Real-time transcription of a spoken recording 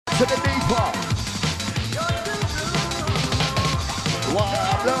to the deeper.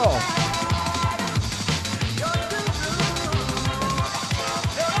 Wow, no.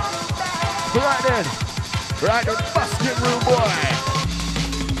 Right then, basket room boy.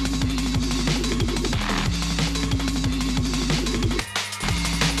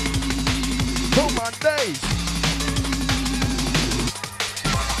 Come on, days.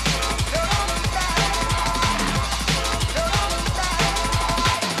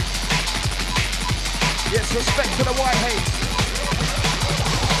 Yes, respect to the YHaze.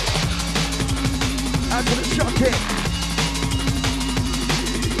 And to the shocking.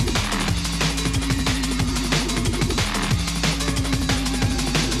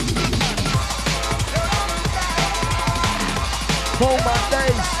 Oh my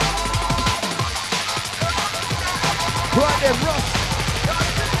days. Right then, Ross.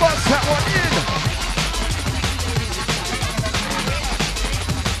 Bust that one in.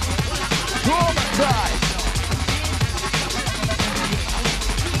 Traumatized.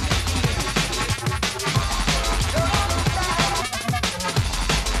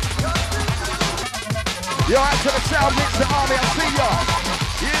 Yo, out to the South Mixer Army, I see ya.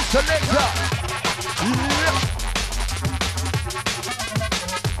 Here's Selector. Yeah.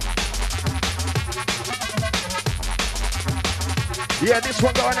 Yeah, this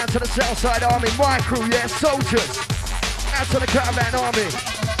one going out to the Southside Army, my crew, yeah, soldiers. Out to the Caravan Army.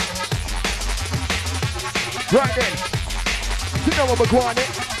 Right then, you know what we're going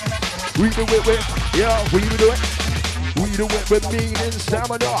in. We do it with, yeah, we do it. We do it with meaning,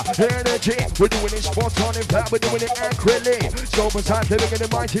 stamina, energy. We're doing it spot on, in fact, we're doing it accurately. So besides living in the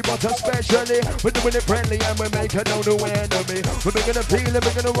mighty, but especially, we're doing it friendly and we're making no new enemy. We're bringing the feeling, we're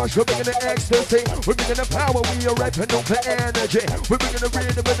bringing the rush, we're bringing the ecstasy. We're bringing the power, we are repping nuclear energy. We're bringing the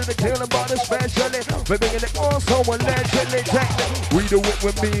rhythm, we're the killing, but especially, we're bringing it also allegedly technical. We do it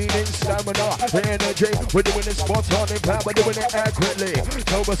with meaning, stamina, energy. We're doing it spot on, in fact, we're doing it accurately.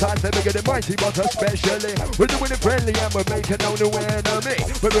 So besides living in the mighty, but especially, we're doing it friendly and we're making no new enemy.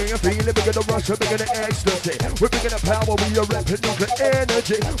 We're bringing feeling, we're gonna rush, we're bringing the ecstasy. We're bringing the power, we are repping nuclear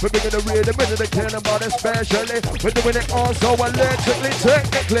energy. We're bringing the rhythm, we're the killing, but especially, we're doing it also allegedly,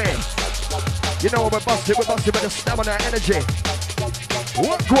 technically. You know we're busted with the stamina energy.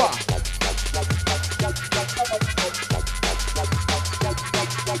 What go?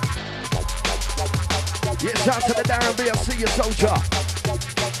 Yes, out to the Darren B, I see you, soldier.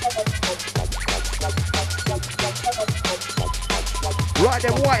 Right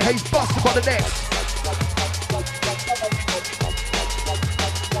then, YHaze busted by the next.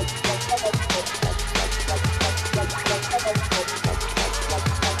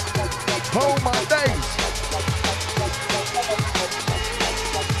 Oh my days.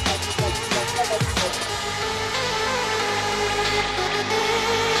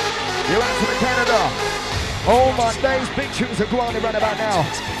 You're out to the Canada. Oh my days, big tunes are grinding right about now.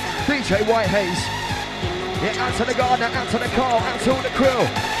 DJ YHaze. Yeah, out to the gardener, out to the car, out to the crew.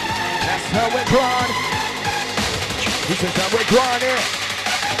 That's how we're grind. This is how we're grinding.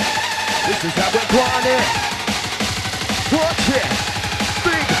 This is how we're grinding. Watch it.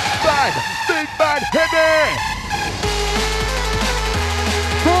 Big bad, heavy.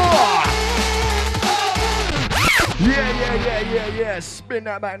 Yeah. Spin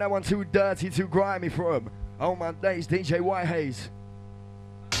that back, that one too dirty, too grimy for him. Oh my days, DJ YHaze.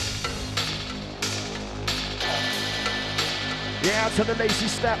 Yeah, out to the Lacey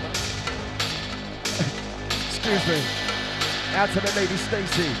Snap. Excuse me. Out to the lady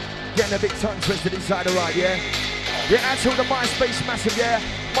Stacy. Getting a big tongue twisted inside the right, yeah? Yeah, out to the MySpace massive, yeah?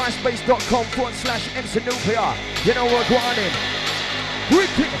 MySpace.com/MC Nuclear. You know we're grinding.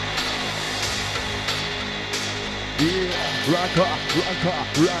 Wicked. Yeah, rock,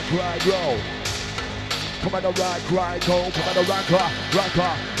 ride, roll. Come on the rock, ride, go. Come on the rock,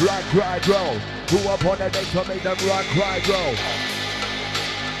 ride, roll. Who up on the deck to make them rock, ride, roll.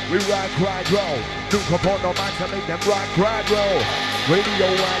 We rock, roll. Look up on the mic to make them rock, roll.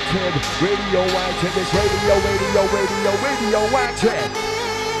 Radioactive, it's radioactive.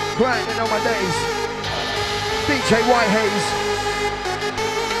 Grinding on my days. DJ YHaze.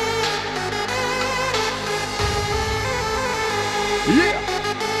 Yeah.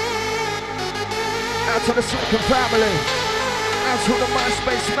 Out to the Silicon family. Out to the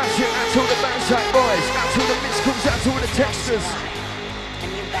MySpace smashing. Out to the Bandside boys. Out to the mix crews. Out to the Texters.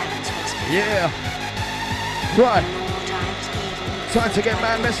 Yeah. Right. Time to get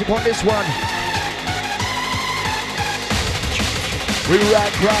man messy on this one. We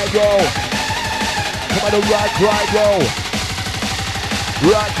rock, roll. Come on, the rock, roll.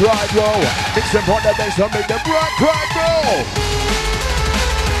 Rock, roll. Mix them on the bass and make them rock, roll.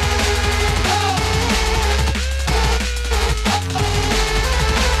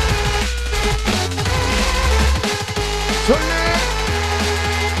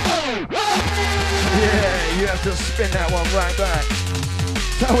 Send that one right back.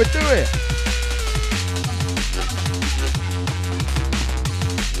 That's how we do it.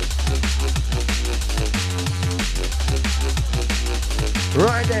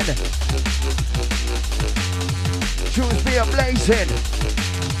 Right then. Tunes be blazing.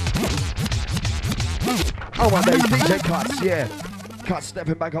 Oh my days, DJ Cuts, yeah. Cuts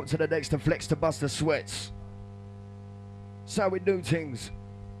stepping back up to the decks to flex to bust the sweats. That's how we do things.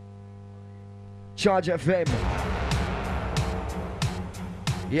 Charge FM.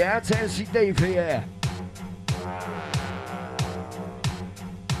 Yeah, Tennessee Dave here.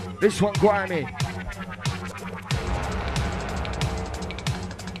 This one grimy.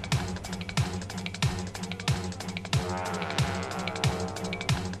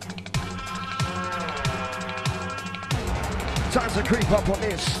 Time to creep up on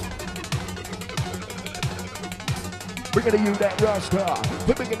this. We're gonna use that rasta.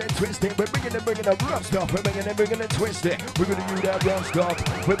 We're bringing it twisted. We're bringing the rasta. We're bringing it twisted. We're gonna use that rasta.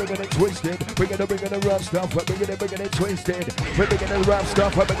 We're bringing it twisted. We're gonna bring the rough stuff. We're bringing it twisted. We're bringing the rough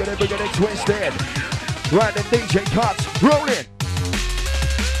stuff. We're bringing it twisted. Right, the DJ Cuts rolling.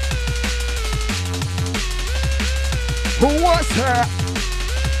 What's that?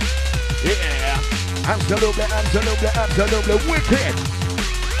 Yeah. Absolutely, absolutely, absolutely wicked.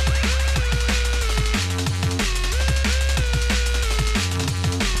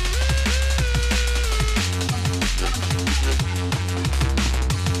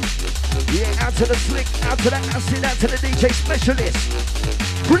 Yeah, out to the slick, out to the acid, out to the DJ specialist.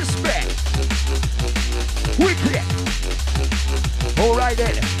 Respect. Wicked. Alright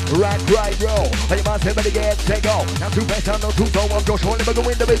then, right, roll. And you must have to get take go. Now too fast, I'm not too slow. I'm just holding back the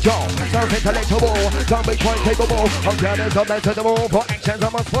window with Joe. Sounds intellectual, don't be quite capable. I'm jealous of that to for actions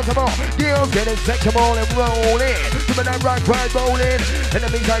I'm responsible. Deals getting sexual and rolling. Doing that right, rolling. In the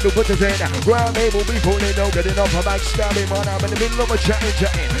meantime, to put this in. Ground will be pulling, no getting off a backstabbing. When I'm in the middle of a chatting.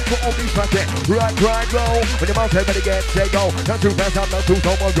 For all these fucking right, roll. When you must have to get take go. Now too fast, I'm not too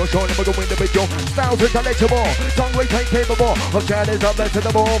slow. I'm just holding back the window with Joe. Sounds intellectual, don't be quite capable. I'm jealous of that to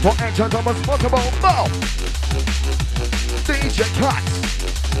for actions I'm responsible. Bow. DJ Cuts.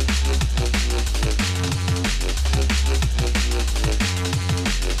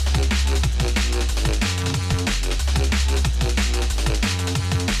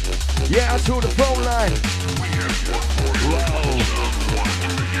 Yeah, to the phone line.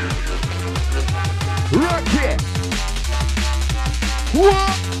 Rock it.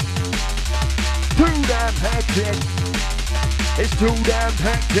 What? Too damn hectic. It's too damn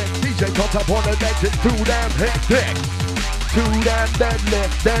hectic. DJ Cuts up on the decks. It's too damn hectic. Too damn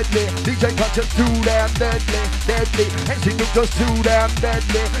deadly. DJ Cuts is too damn deadly. And she looks just too damn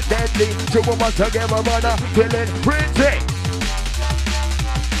deadly. Two of us together, brother, feeling pretty.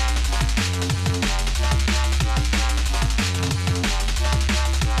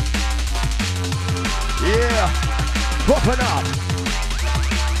 Yeah, popping up.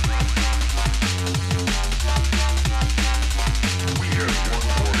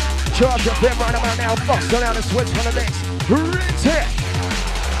 Charge up them right about now. Fox around and switch on the next. Rinse it.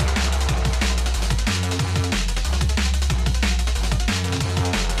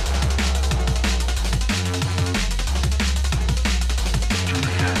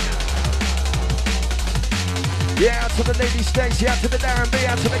 Yeah, out to the lady Stacey, out to the Darren B,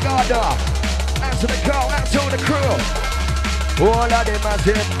 out to the Garda, out to the Carl, out to the crew. All of them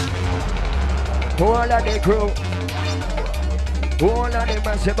massive. All of the crew. All of them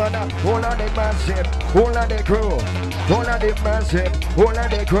massive, all of them massive, all of the crew, all of them massive, all of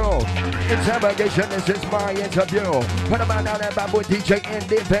the crew. Interrogation, this is my interview. Put a man on that bad boy DJ in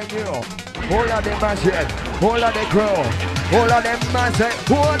the venue. All of them massive, all of the crew, all of them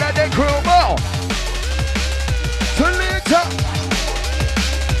massive, all of the crew. More. Talita,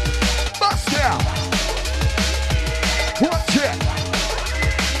 bust out. Watch it.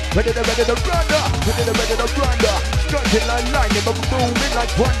 Ready to run up, ready to run up. Striking like lightning, but booming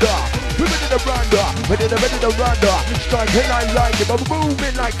like thunder. We're ready to run up, ready to run up. Striking like lightning, but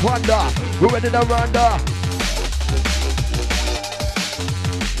booming like thunder. We're ready to run up.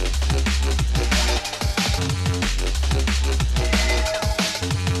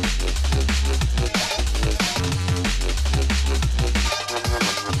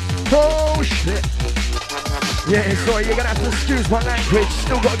 Oh shit. Yeah, sorry, you're gonna have to excuse my language.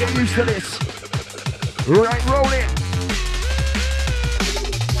 Still gotta get used to this. Right, roll it.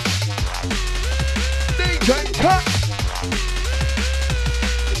 DJ Cut.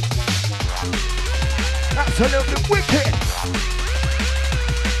 Absolutely wicked.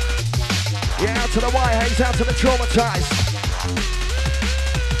 Yeah, out to the YHaze, out to the traumatized.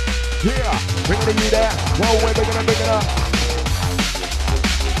 Yeah. Bring it to you there. Whoa, we're gonna bring it up.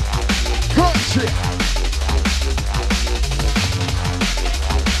 Country.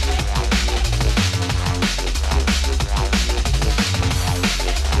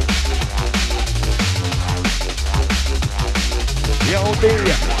 Yo, D,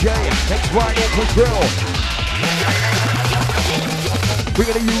 J, next right in control. We're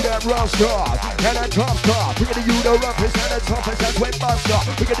gonna use that rough stuff and that top stuff. We're gonna use the roughest and the toughest as we bust up.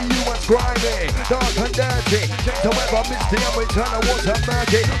 We're gonna use what's grimy, dark and dirty. Change the weather, misty and we turn the water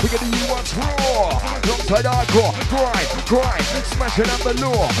murky. We're gonna use what's raw, alongside hardcore, grind, smashing up the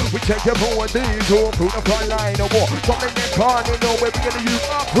law. We take it forward these all through the front line of war. Something that can't know where we're gonna use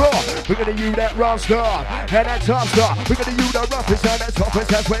uproar. We're gonna use that rough stuff and that top stuff. We're gonna use the roughest and the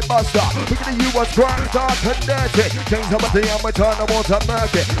toughest as we bust up. We're gonna use what's grime, dark and dirty. Change the weather and we turn the water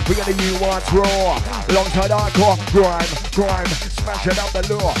murky. We're gonna use what's raw, alongside hardcore, grind, smashing up the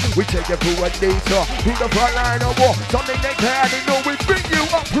law. We take it through a detour, through the front line of war. Something they can't know, we bring you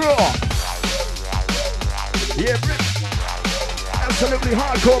up raw. Yeah, absolutely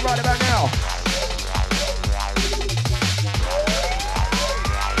hardcore right about now.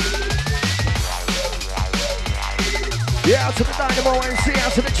 Yeah, out to the Dynamo NC,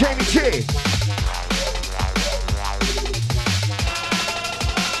 out to the Jamie G.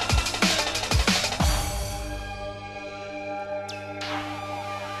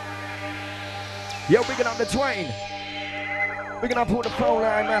 Yo, bigging up the Twain. Bigging up all the phone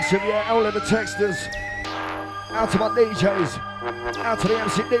line massive, yeah, all of the texters. Out to my DJs. Out to the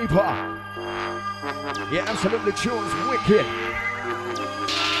MC Deeper. Yeah, absolutely tunes, wicked.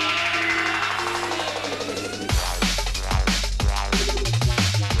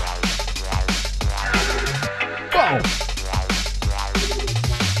 Whoa!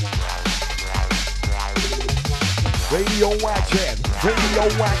 Radio active, it's radio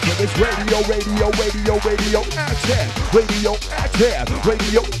active, radio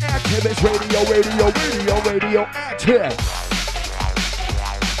active, it's radio active.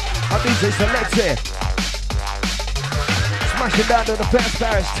 Our DJ selected, smashing down to the fast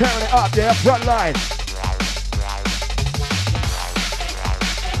barriers, tearing it up, yeah, front line.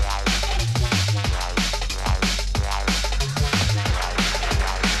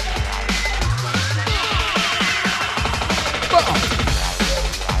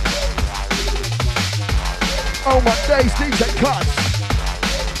 Oh my days, DJ cuts.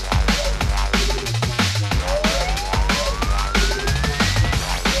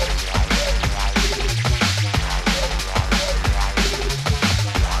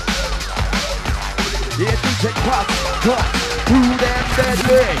 Yeah, DJ cuts, who damn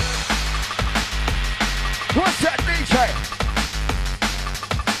deadly. What's that, DJ?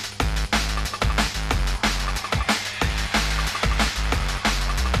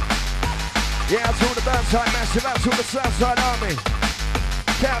 Yeah, out to all the Burnside Massive, out to all the Southside Army.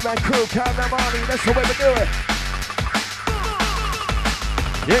 Countdown crew, countdown army, that's the way we do it.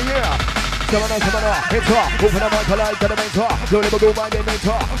 Yeah. Someone on, it's off. Open the mic, polite to the main top. Don't ever go by the main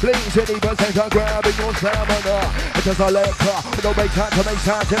top. Please, any percent of grabbing your stamina. It does our left top. We don't make time to make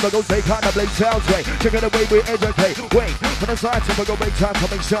sound. Timber goes fake, kind of blade sounds great. Check it the way we educate. Wait, for the side, Timber go make time to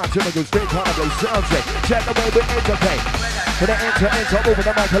make sound. Timber goes fake, kind of blade sounds great. Check the way we educate. For the enter, open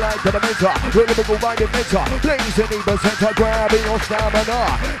the mic, polite to the main top. Don't ever go by the main top. Please, any percent of grabbing your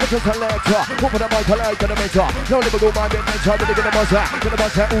stamina. It does our left top. Open the mic, polite to the main top. Don't ever go by the main top. Really gonna bust that. Gonna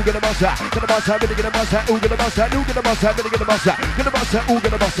bust that, ooh, gonna bust that. Gonna bust that, really gonna bust that, ooh, gonna bust that, ooh, gonna bust that, really gonna bust that, gonna bust that, ooh,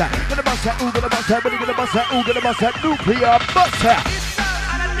 gonna bust that, gonna bust that, ooh, gonna bust that, really gonna bust that, ooh, gonna bust that, nuclear bust that.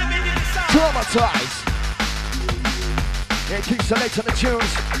 Traumatized. Yeah, keep selecting the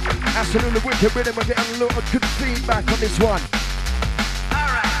tunes. Absolutely wicked rhythm. We're getting a lot of good feedback on this one.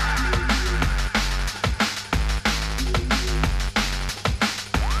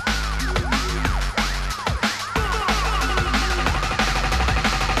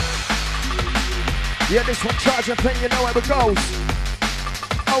 Yeah, this one charging thing, you know how it goes.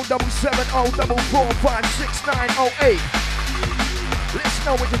 077 044 56908. Let's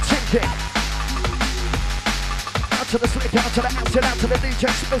know what you're thinking. Out to the slick, out to the acid, out to the DJ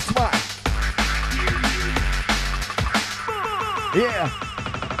Smith Smile. Yeah.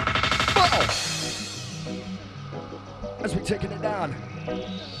 Whoa. As we're taking it down.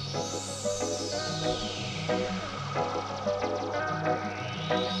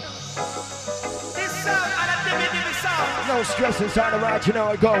 No stress inside the ride, you know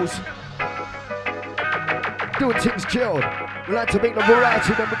how it goes. Doing things chilled. We like to bring the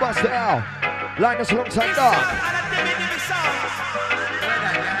variety, then we bust it out. Line us alongside Dark.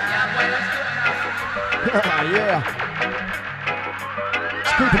 Yeah.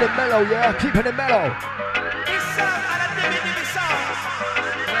 Keeping it mellow, yeah, keeping it mellow.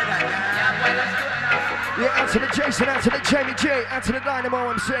 Yeah, out to the Jason, out to the Jamie J, out to the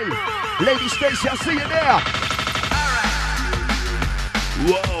Dynamo MC. Lady Stacy, I see you there.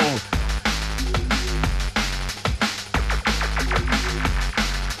 Whoa.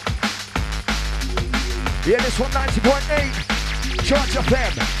 Yeah, this one 90.8. Charge of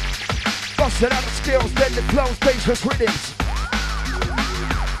them. Busted out the skills, then the flows, dangerous rhythms.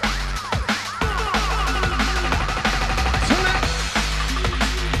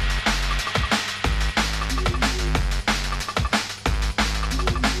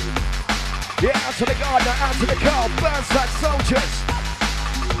 Yeah, out to the gardener, out to the car, Burnside soldiers.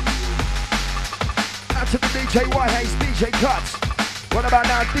 Out to the DJ YHaze, DJ Cuts. What about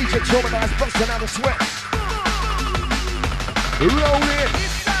now, DJ Traumatized, busting out the sweats. Roll it.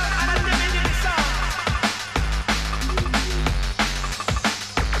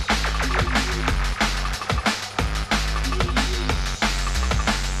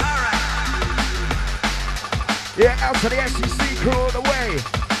 Yeah, out to the SEC crew all the way.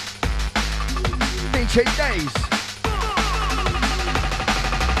 DJ Days.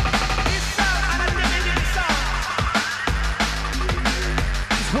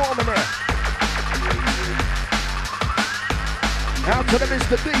 Just warming it. Out to the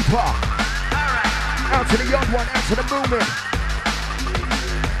Mr. Deeper. Out to the young one, out to the movement.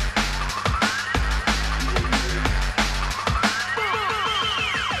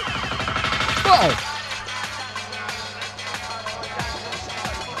 Oh!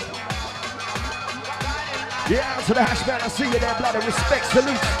 Yeah, out to the hash man, I see you there, blood and respect,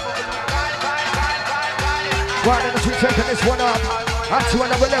 salute. Right then, as we taking this one up to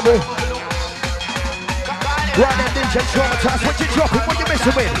another level. Right then, DJ Traumatized, what you dropping, what you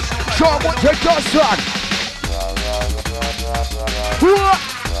messing with? Show 'em what you got, son. Yeah.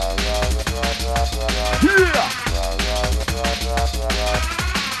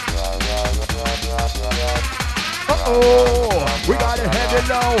 Uh-oh, we got it heavy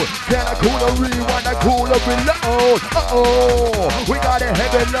low. Can I cool a rewind, I cool a reload? Uh-oh, we got it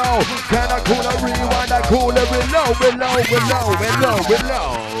heavy low. Can I cool a rewind, I cool a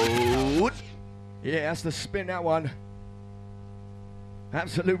reload? Yeah, that's the spin, that one.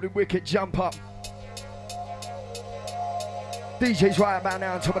 Absolutely wicked jump up. DJ's right about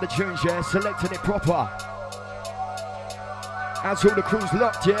now on top of the tunes, yeah, selecting it proper. That's all the crews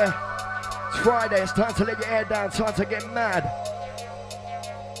locked, yeah. It's Friday, it's time to let your hair down, time to get mad.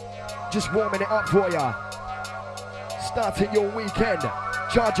 Just warming it up for ya. Starting your weekend.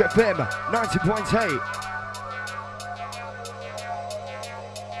 Charge FM 90.8.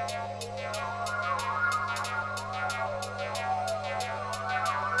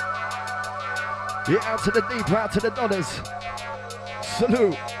 Yeah, out to the deep, out to the dollars.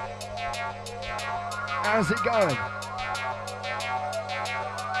 Salute. How's it going?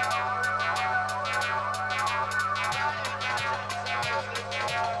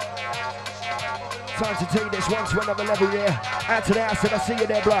 Time to take this one to another level, yeah. Out to the house and I see you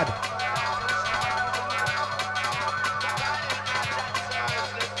there, blood.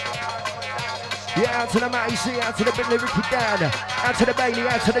 Yeah, out to the Matty C, out to the Billy Ricky Dan, out to the Bailey,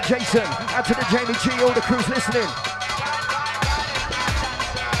 out to the Jason, out to the Jamie G, all the crews listening.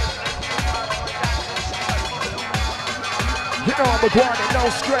 You know I'm a guarded, no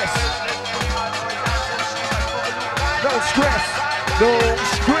stress. No stress, no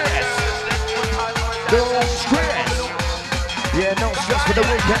stress. No stress. Yeah, no stress for the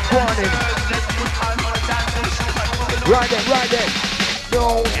weekend warning. Right then.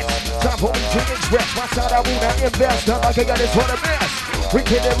 No, time for me to express my side. I wanna invest. Not like I got this for the best.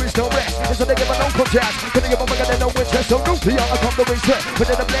 Weekend there is no rest. It's a nigga but no contest. Can you get no interest? So nuclear, I come to reset. But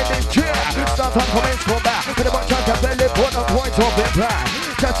then the blending chair. Start time comments come back. But the much I can belly put a point of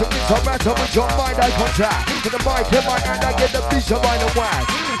impact. That's a bit of matter with your mind eye contact. With the mic in my hand, I get the beats of mine and whack.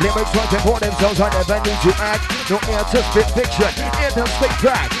 Lyrics writing for themselves, I never need to act. No air to spit fiction, air to speak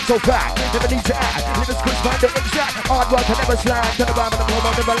back. So fact, never need to act. Lyrics quick find the exact. Hard work, I never slack. To the rhyme and the home,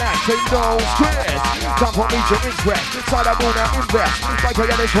 I never lack. Say no stress. Time for me to express. Side I wanna invest. Like I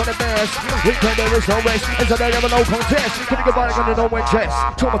got this for the best. Weekend there is no rest. It's a day of no contest. Couldn't go back on the no win chest.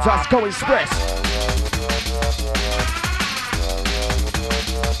 Traumatized, go express.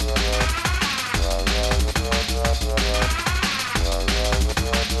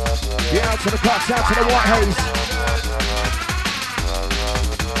 Yeah, out to the Cox, out to the YHaze.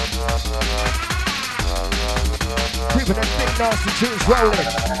 Keeping them big nasty tunes rolling.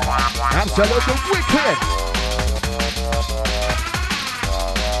 Absolutely wicked.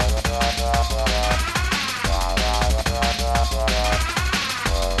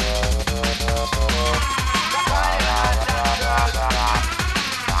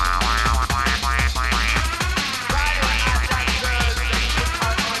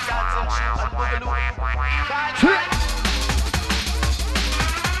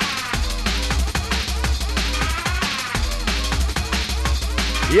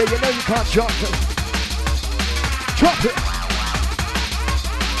 Yeah, you know you can't drop it. Drop it.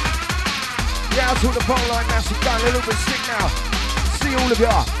 Yeah, I saw the phone line massive going a little bit sick now. See all of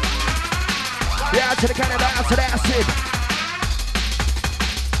y'all. Yeah, out to the Canada, out to the acid.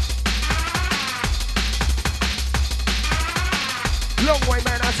 Long way,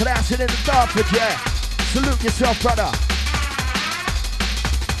 man, out to the acid in the Dartford, yeah. Salute yourself, brother.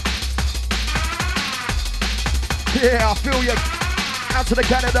 Yeah, I feel you. Out to the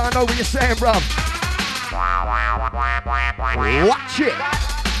Canada, I know what you're saying, bruv. Watch it.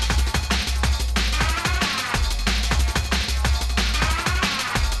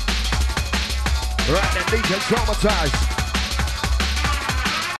 Right then, DJ Traumatized.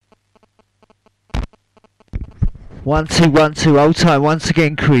 1 2 1 2, hold tight once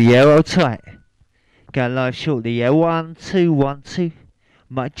again, crew, yeah, hold tight. Going live shortly, yeah. 1 2 1 2.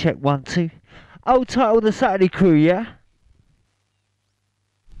 Mic check 1 2. Hold tight all the Saturday crew, yeah.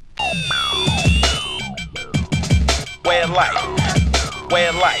 Way of life. Way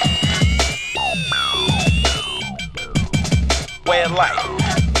of life. Way of life.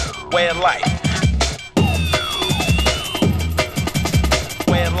 Way of life.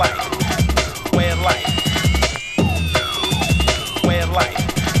 Way of life. Way of life. Way of life.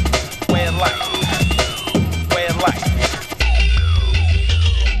 Way of life. Way of life.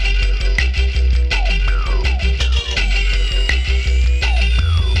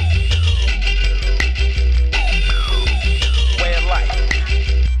 Way of life.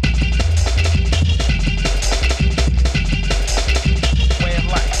 Way of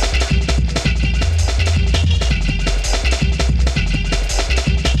life.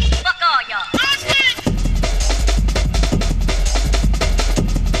 Fuck all y'all.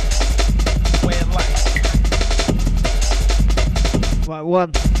 Way of life. Right,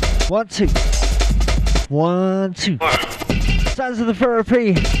 1 1 2 1 2. Sounds of the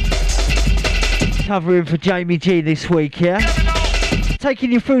Therapy. Covering for Jamie G this week, yeah.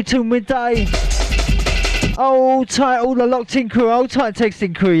 Taking you through till midday. Hold tight, all the locked in crew. Hold tight,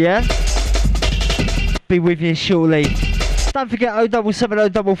 texting crew, yeah. Be with you shortly. Don't forget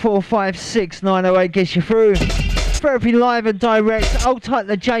 07704456908 gets you through. Therapy live and direct. Hold tight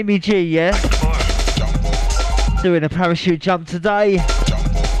to Jamie G, yeah. Doing a parachute jump today.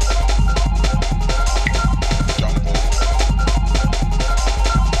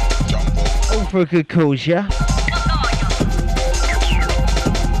 All for a good cause, yeah.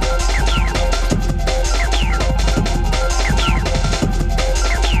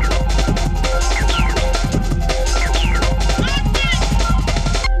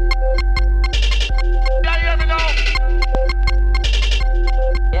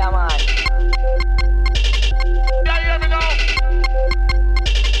 Yeah, man.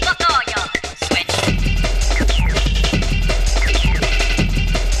 Fuck all y'all. Switch.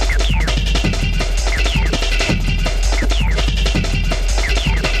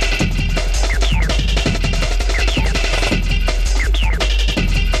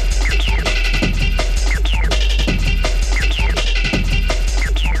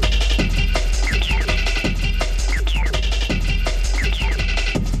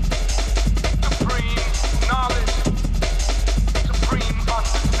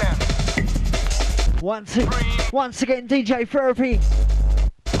 1 2. Once again, DJ Therapy.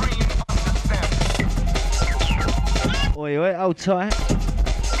 Oi, oi, hold tight.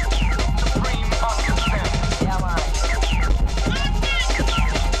 Yeah, man.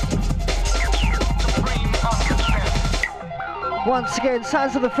 Once again,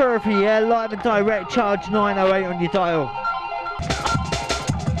 sounds of the Therapy, yeah, live and direct, charge 908 on your dial.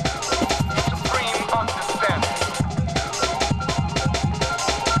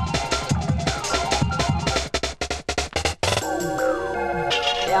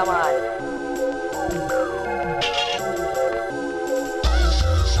 Yeah, man.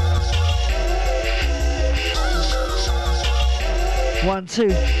 1 2.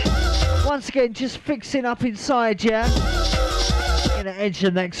 Once again, just fixing up inside, yeah. Gonna edge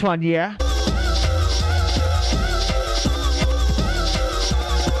the next one, yeah. Fuck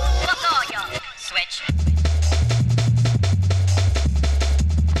all y'all. Switch.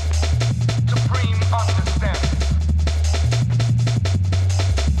 Supreme understanding.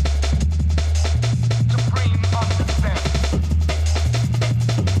 Supreme understanding.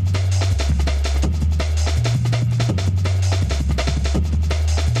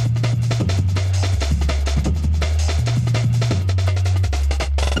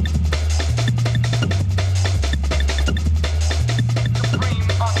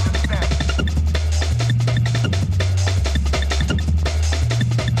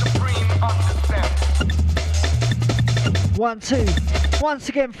 1 2. Once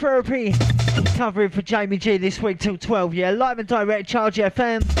again, Therapy covering for Jamie G this week till 12, yeah. Live and direct, Charge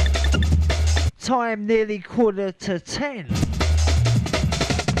FM. Time nearly 9:45.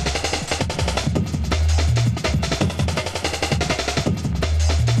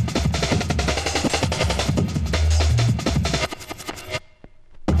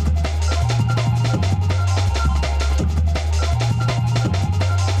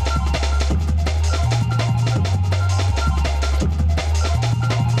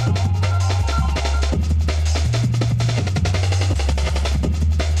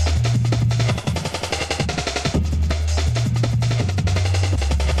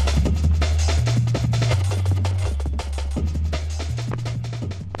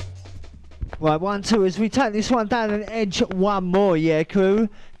 Right, 1, 2, as we take this one down and edge one more, yeah, crew.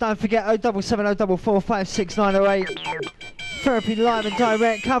 Don't forget 07704456908. Therapy live and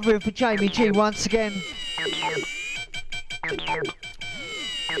direct, covering for Jamie G once again.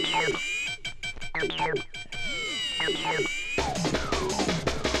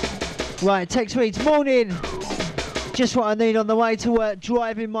 Right, text reads, morning. Just what I need on the way to work,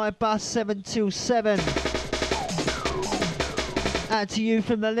 driving my bus 7 till 7. Out to you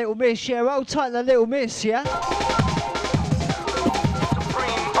from the Little Miss, yeah, roll tight the Little Miss, yeah?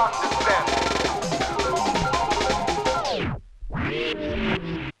 Supreme understanding.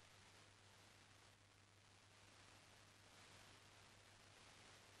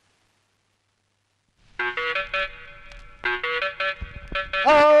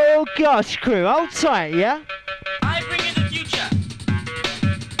 Oh gosh, crew, hold tight, yeah? I bring you the future.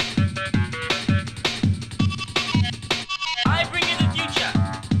 I bring you the future.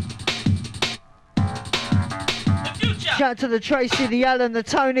 The future. Shout out to the Tracy, the Alan, the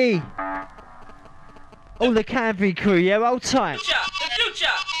Tony. All the Canvey crew, yeah, hold tight. The future.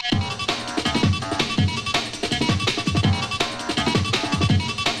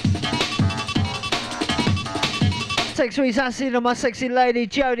 Text reads acid on my sexy lady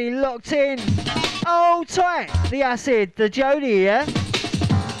Jodie, locked in. Hold tight, the acid, the Jodie, yeah?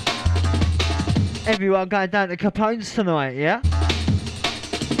 Everyone going down to Capone's tonight, yeah?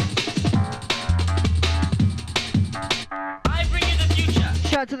 I bring you the future.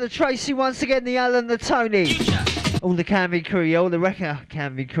 Shout out to the Tracy once again, the Alan, the Tony. Future. All the Canvey crew, yeah, all the Wrecker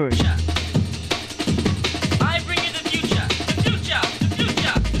Canvey crew. I bring you the future. The future. The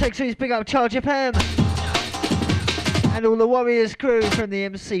future. Text reads big up Charge FM. And all the Warriors crew from the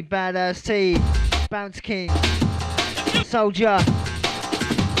MC Badass T, Bounce King, Soldier.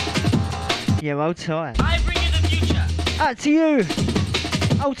 Yeah, hold tight. I bring you the future. Out to you.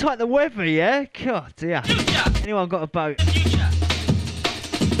 Hold tight the weather, yeah? God, dear. Future. Anyone got a boat? The future.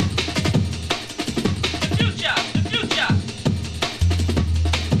 The future. The future.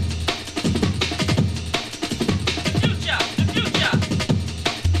 The future. The future.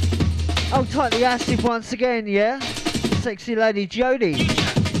 Hold tight the acid once again, yeah? Sexy lady Jodie.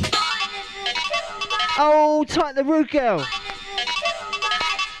 Hold tight the rude girl.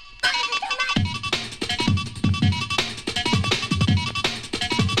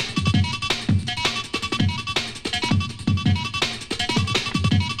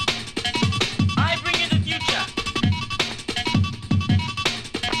 I bring you the future.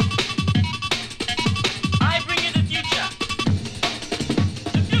 I bring you the future.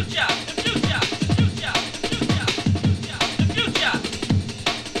 The future. The future. The future. The future.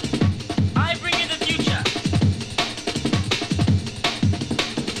 I bring you the future.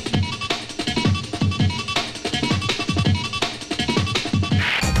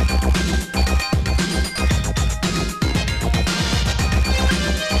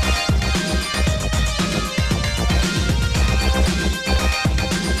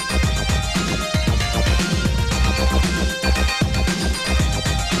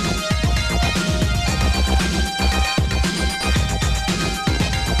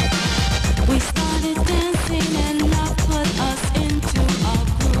 We started dancing and love put us into a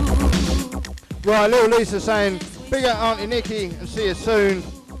groove. Right, little Lisa saying, big up Auntie Nikki and see you soon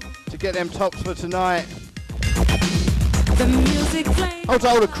to get them tops for tonight. The music played. Hold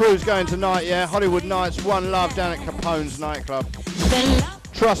all the crew's going tonight, yeah? Hollywood Nights, One Love down at Capone's nightclub. The love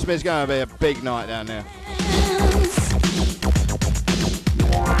Trust me, it's going to be a big night down there. dance.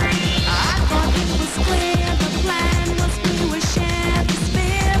 I thought it was clear the plan was we would share this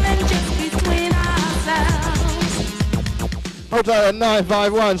feeling just between ourselves. Hold on,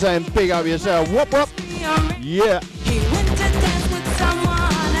 951 saying, big up yourself. Whoop, whoop. Yeah. He went to dance with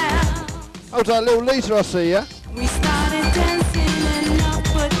someone else. Hold on, little Lisa, I see ya. We started dancing and love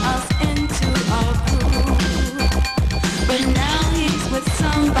put us into a groove. But now he's with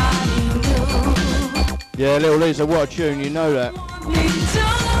somebody new. Yeah, little Lisa, what a tune, you know that. me to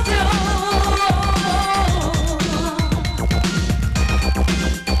do.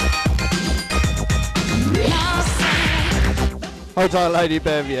 Hold tight, Lady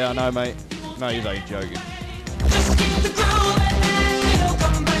Bev. Yeah, I know, mate. No, you're only joking. Just keep the groove and then it'll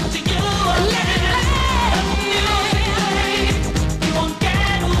come back to you. Let it play. You won't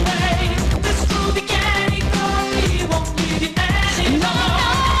get away. This groovy candy coffee won't leave you anymore.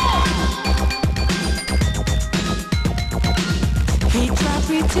 He tried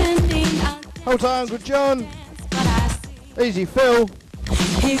pretending Hold tight, Uncle John. but I see Easy, Phil.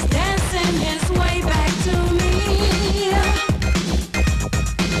 he's dancing his way back to me.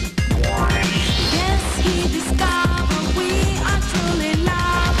 Yes, he discovered we are truly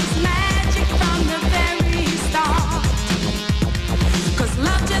lovers, magic from the very start. 'Cause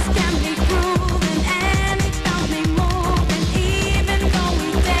love just can't be proven, and it felt me moving, even though we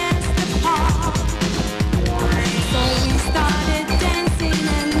danced apart. So we started dancing,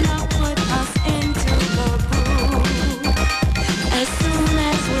 and love put us into the groove. As soon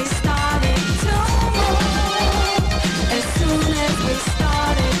as we started to move, as soon as we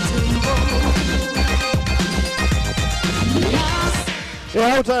started to move. Lost Yeah,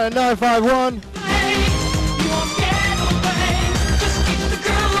 hold tight at 951. way, you won't get away. Just keep the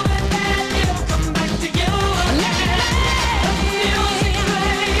groove and then it'll come back to you. Let the music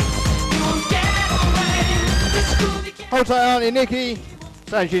play, you won't get away. This groove you can't. Hold tight, Auntie Nikki.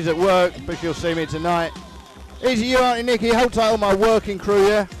 Saying she's at work, but she'll see me tonight. Easy, you, Auntie Nikki. Hold tight, all my working crew,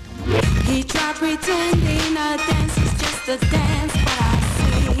 yeah? He tried pretending a dance is just a dance, but I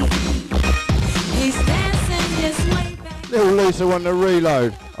see he's dancing his way back. Little Lisa wanting to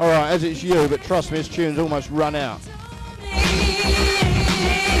reload. Alright, as it's you, but trust me, this tune's almost run out.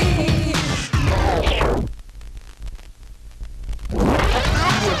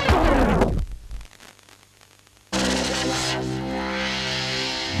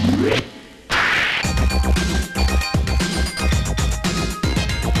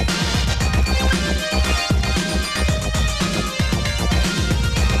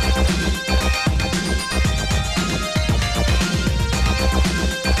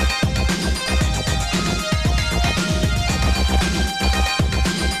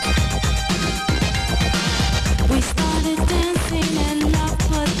 We started dancing and love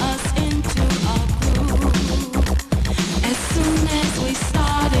put us into a groove. As soon as we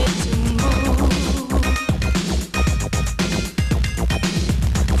started to move,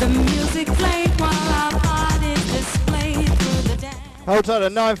 the music played while our bodies displayed through the dance. Hold tight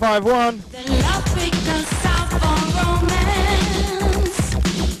at 951. The love picked us out for romance.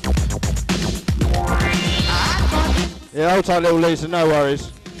 I thought Yeah, hold tight, little Lisa, no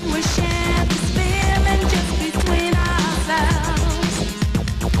worries. we shared this feeling just between ourselves.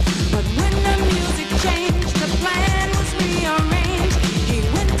 But when the music changed, the plan was rearranged. He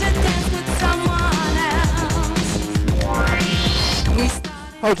went to dance with someone else. We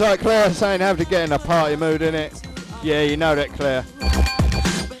started Hold tight, Claire, saying have to get in a party mood, innit? Yeah, you know that, Claire.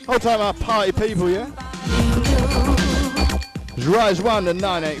 Hold tight, my party people, yeah? It's Rise 1 to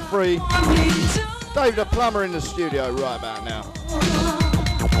 983. Dave the Plumber in the studio right about now.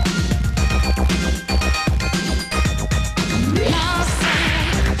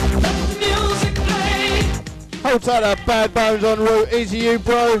 Hold tight, that Bad Bones en route. Easy, you,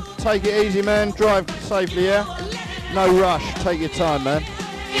 bro. Take it easy, man. Drive safely, yeah? No rush. Take your time, man.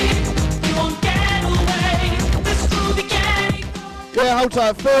 Yeah, hold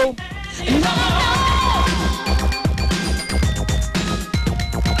tight, Phil.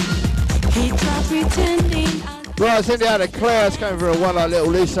 He tried pretending Right, I sent you out to Claire. It's going for a one like little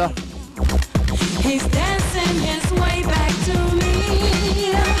Lisa. he's dancing his way back to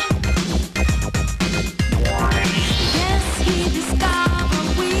me. Yes, he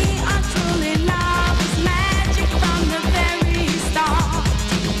discovered we are truly lovers, magic from the very start.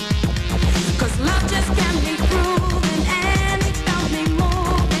 'Cause love just can't be proven, and it felt me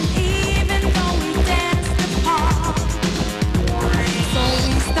moving, even though we danced apart. So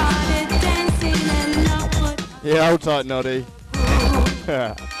we started dancing and love put Yeah, hold tight, Noddy.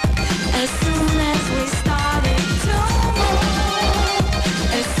 as soon as we started to move,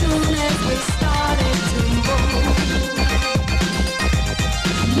 as soon as we started to move,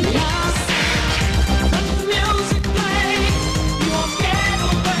 lost, let the music play, you won't get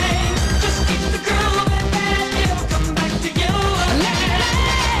away, just keep the groove and then it'll come back to you. Let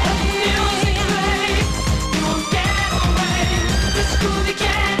the music play, you won't get away, this groove you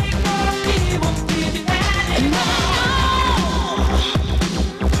can't ignore, he won't leave you anymore.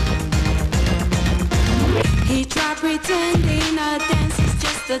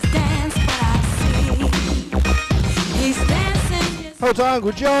 Hold tight,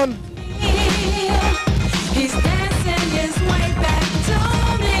 Uncle John. He's dancing his way back to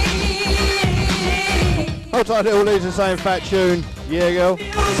me. Hold tight, Little Lisa saying fat tune. Yeah, girl.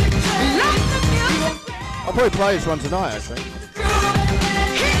 I'll probably play this one tonight, actually.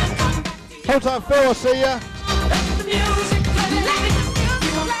 Hold tight, Phil, I'll see ya.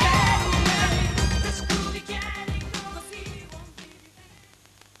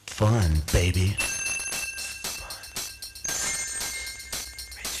 Fun, baby.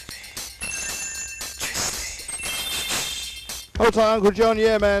 Hold tight, Uncle John.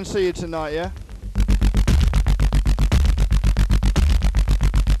 Yeah, man. See you tonight, yeah?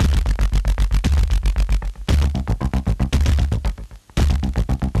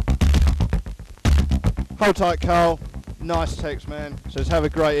 Hold tight, Carl. Nice text, man. Says, have a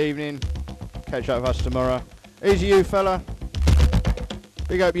great evening. Catch up with us tomorrow. Easy you, fella.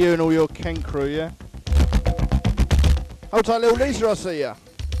 Big up you and all your Ken crew, yeah? Hold tight, Little Lisa. I'll see ya.